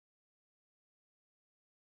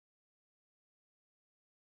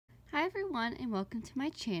Hi everyone and welcome to my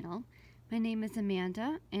channel. My name is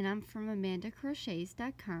Amanda and I'm from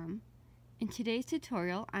amandacrochets.com. In today's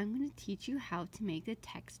tutorial I'm going to teach you how to make the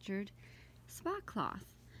textured spa cloth.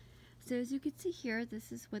 So as you can see here,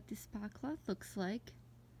 this is what the spa cloth looks like.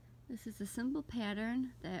 This is a simple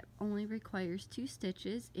pattern that only requires 2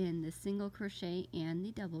 stitches in the single crochet and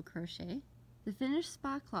the double crochet. The finished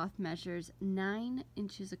spa cloth measures 9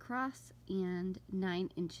 inches across and 9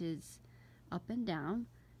 inches up and down.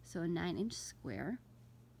 So a 9-inch square,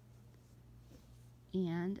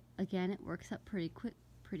 and again it works up pretty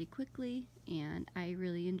quickly, and I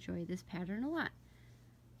really enjoy this pattern a lot.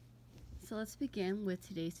 So let's begin with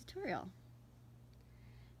today's tutorial.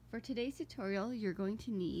 For today's tutorial you're going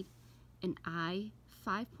to need an I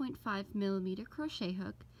 5.5mm crochet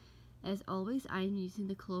hook. As always, I am using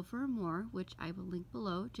the Clover or More, which I will link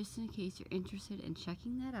below just in case you're interested in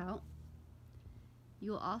checking that out.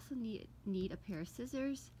 You will also need a pair of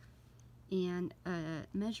scissors and a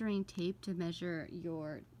measuring tape to measure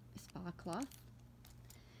your spa cloth.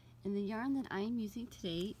 And the yarn that I am using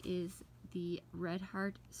today is the Red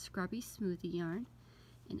Heart Scrubby Smoothie yarn,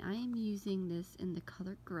 and I am using this in the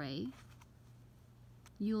color gray.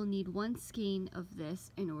 You will need 1 skein of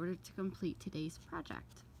this in order to complete today's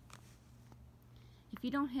project. If you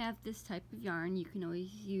don't have this type of yarn, you can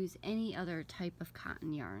always use any other type of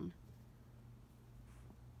cotton yarn.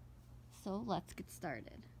 So let's get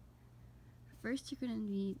started. First, you're going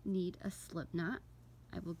to need a slip knot.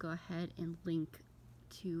 I will go ahead and link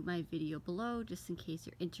to my video below just in case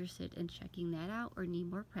you're interested in checking that out or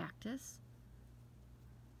need more practice.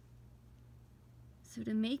 So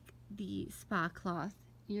to make the spa cloth,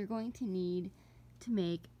 you're going to need to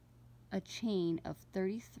make a chain of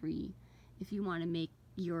 33. If you want to make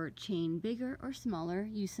your chain bigger or smaller,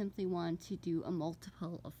 you simply want to do a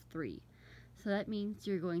multiple of 3. So that means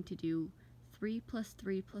you're going to do 3 plus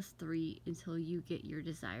 3 plus 3 until you get your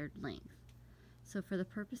desired length. So for the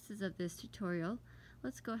purposes of this tutorial,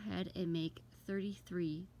 let's go ahead and make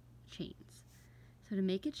 33 chains. So to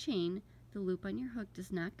make a chain, the loop on your hook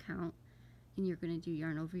does not count, and you're going to do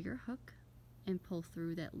yarn over your hook and pull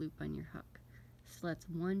through that loop on your hook. So that's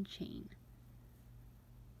 1 chain.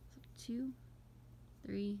 So 2,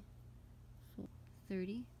 3, 4,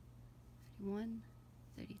 30, 31,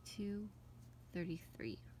 32,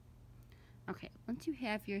 33. Okay, once you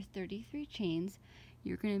have your 33 chains,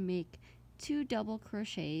 you're going to make 2 double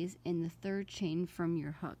crochets in the 3rd chain from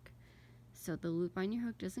your hook. So the loop on your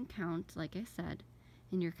hook doesn't count, like I said,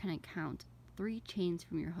 and you're going to count 3 chains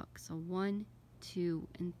from your hook. So 1, 2,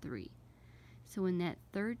 and 3. So in that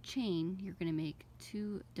 3rd chain, you're going to make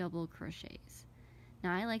 2 double crochets.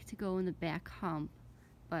 Now I like to go in the back hump,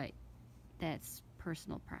 but that's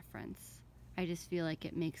personal preference. I just feel like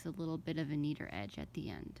it makes a little bit of a neater edge at the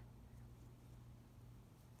end.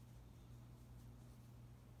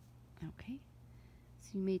 Okay, so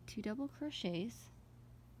you made 2 double crochets.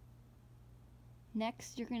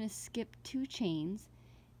 Next, you're going to skip 2 chains,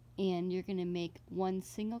 and you're going to make 1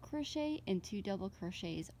 single crochet and 2 double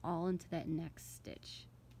crochets all into that next stitch.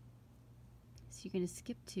 So you're going to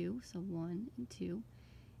skip 2, so 1 and 2,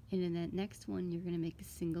 and in that next one you're going to make a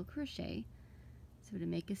single crochet. So to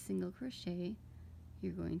make a single crochet,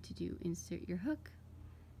 you're going to do insert your hook,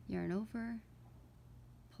 yarn over,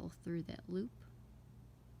 pull through that loop,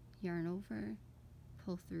 yarn over,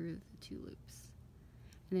 pull through the 2 loops.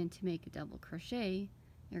 And then to make a double crochet,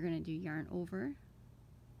 you're going to do yarn over,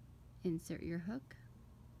 insert your hook,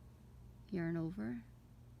 yarn over,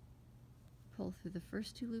 pull through the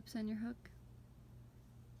first 2 loops on your hook,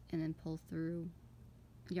 and then pull through,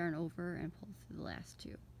 yarn over, and pull through the last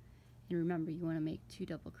 2. And remember, you want to make 2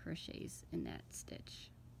 double crochets in that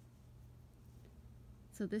stitch.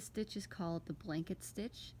 So this stitch is called the blanket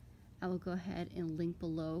stitch. I will go ahead and link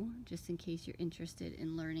below just in case you're interested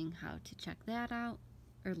in learning how to check that out,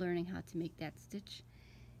 or learning how to make that stitch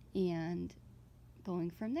and going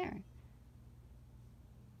from there.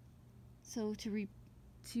 So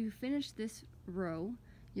to finish this row,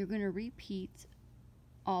 you're going to repeat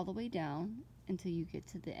all the way down until you get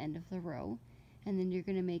to the end of the row, and then you're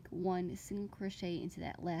going to make 1 single crochet into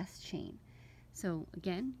that last chain. So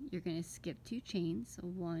again, you're going to skip 2 chains, so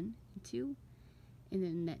 1 and 2, and then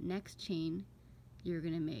in that next chain you're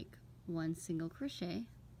going to make 1 single crochet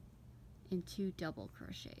and 2 double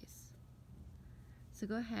crochets. So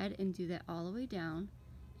go ahead and do that all the way down,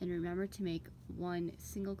 and remember to make 1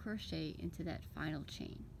 single crochet into that final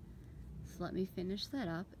chain. So let me finish that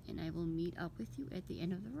up and I will meet up with you at the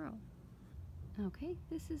end of the row. Okay,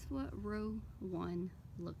 this is what row 1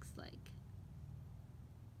 looks like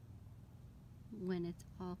when it's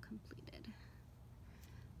all completed.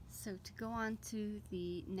 So to go on to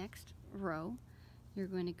the next row, you're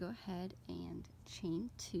going to go ahead and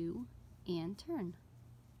chain 2 and turn.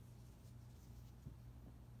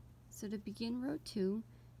 So to begin row 2,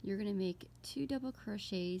 you're going to make 2 double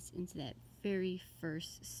crochets into that very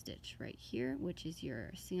first stitch right here, which is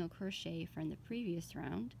your single crochet from the previous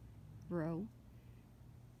row.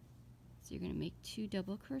 So you're going to make 2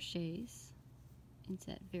 double crochets into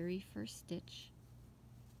that very first stitch.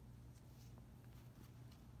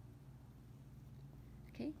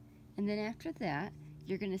 Okay, and then after that,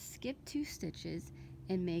 you're going to skip 2 stitches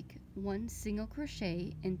and make 1 single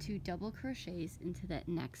crochet and 2 double crochets into that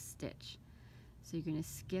next stitch. So you're going to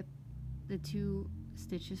skip the 2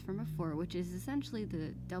 stitches from before, which is essentially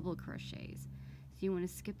the double crochets. So you want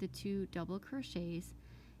to skip the 2 double crochets,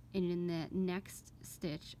 and in that next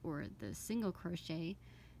stitch, or the single crochet,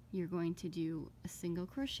 you're going to do a single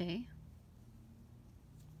crochet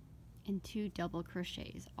and 2 double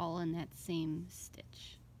crochets, all in that same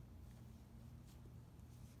stitch.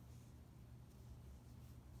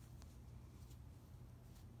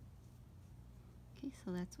 Okay,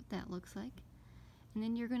 so that's what that looks like. And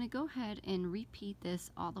then you're going to go ahead and repeat this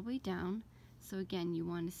all the way down. So again, you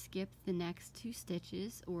want to skip the next 2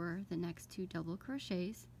 stitches or the next 2 double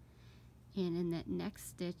crochets, and in that next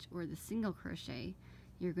stitch or the single crochet,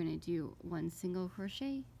 you're going to do 1 single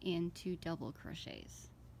crochet and 2 double crochets.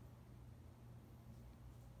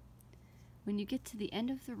 When you get to the end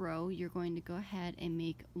of the row, you're going to go ahead and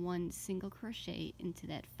make 1 single crochet into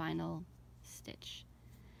that final stitch.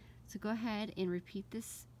 So go ahead and repeat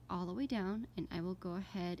this all the way down, and I will go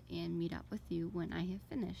ahead and meet up with you when I have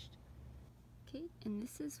finished. Okay, and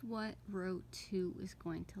this is what row 2 is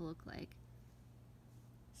going to look like.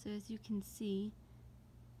 So as you can see,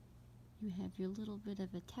 you have your little bit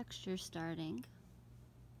of a texture starting.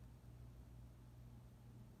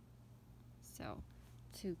 So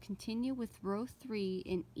to continue with row 3,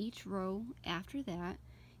 in each row after that,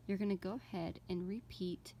 you're going to go ahead and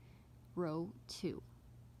repeat row 2.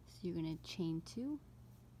 So you're going to chain 2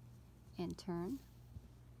 and turn.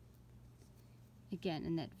 Again,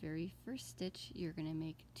 in that very first stitch, you're going to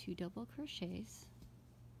make 2 double crochets.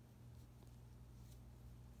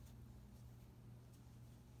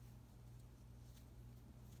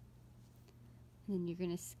 And then you're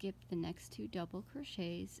going to skip the next 2 double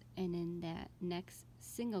crochets, and in that next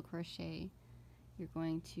single crochet, you're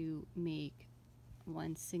going to make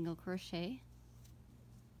 1 single crochet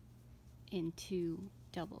and 2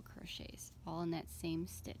 double crochets, all in that same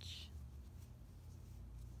stitch.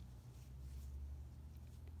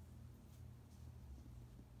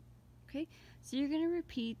 Okay, so you're going to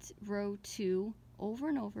repeat row 2 over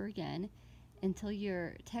and over again until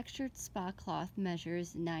your textured spa cloth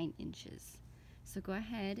measures 9 inches. So go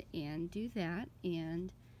ahead and do that,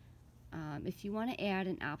 and if you want to add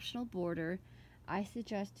an optional border, I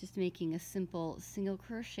suggest just making a simple single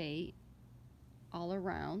crochet all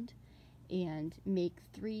around and make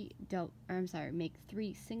 3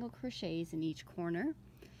 single crochets in each corner.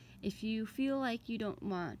 If you feel like you don't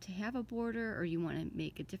want to have a border or you want to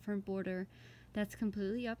make a different border, that's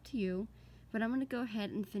completely up to you. But I'm going to go ahead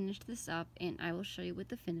and finish this up, and I will show you what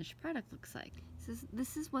the finished product looks like. So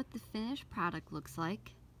this is what the finished product looks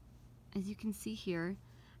like. As you can see here,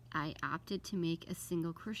 I opted to make a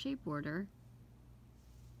single crochet border,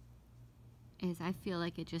 as I feel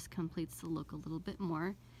like it just completes the look a little bit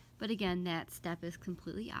more. But again, that step is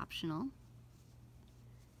completely optional.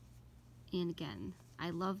 And again, I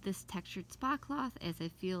love this textured spa cloth, as I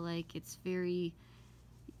feel like it's very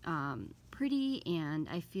pretty, and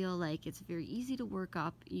I feel like it's very easy to work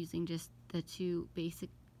up using just the 2 basic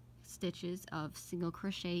stitches of single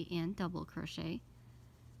crochet and double crochet.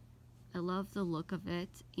 I love the look of it,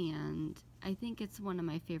 and I think it's one of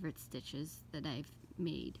my favorite stitches that I've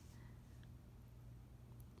made.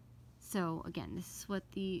 So again, this is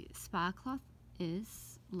what the spa cloth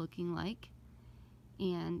is looking like,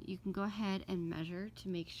 and you can go ahead and measure to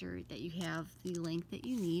make sure that you have the length that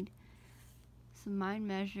you need. So mine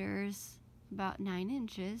measures about 9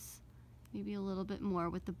 inches, maybe a little bit more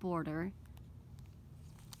with the border.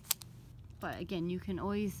 But again, you can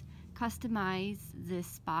always customize this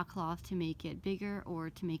spa cloth to make it bigger or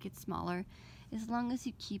to make it smaller, as long as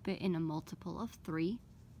you keep it in a multiple of 3.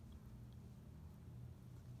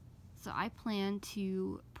 So I plan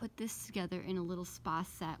to put this together in a little spa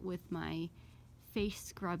set with my face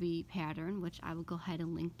scrubby pattern, which I will go ahead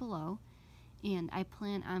and link below. And I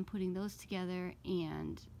plan on putting those together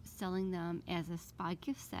and selling them as a spa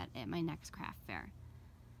gift set at my next craft fair.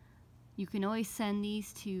 You can always send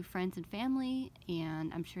these to friends and family,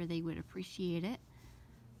 and I'm sure they would appreciate it.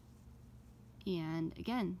 And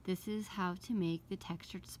again, this is how to make the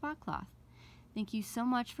textured spot cloth. Thank you so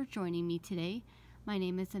much for joining me today. My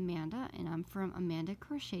name is Amanda and I'm from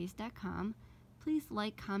amandacrochets.com. Please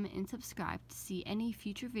like, comment, and subscribe to see any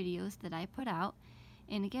future videos that I put out.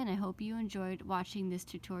 And again, I hope you enjoyed watching this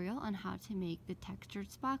tutorial on how to make the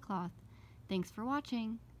textured spot cloth. Thanks for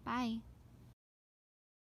watching. Bye.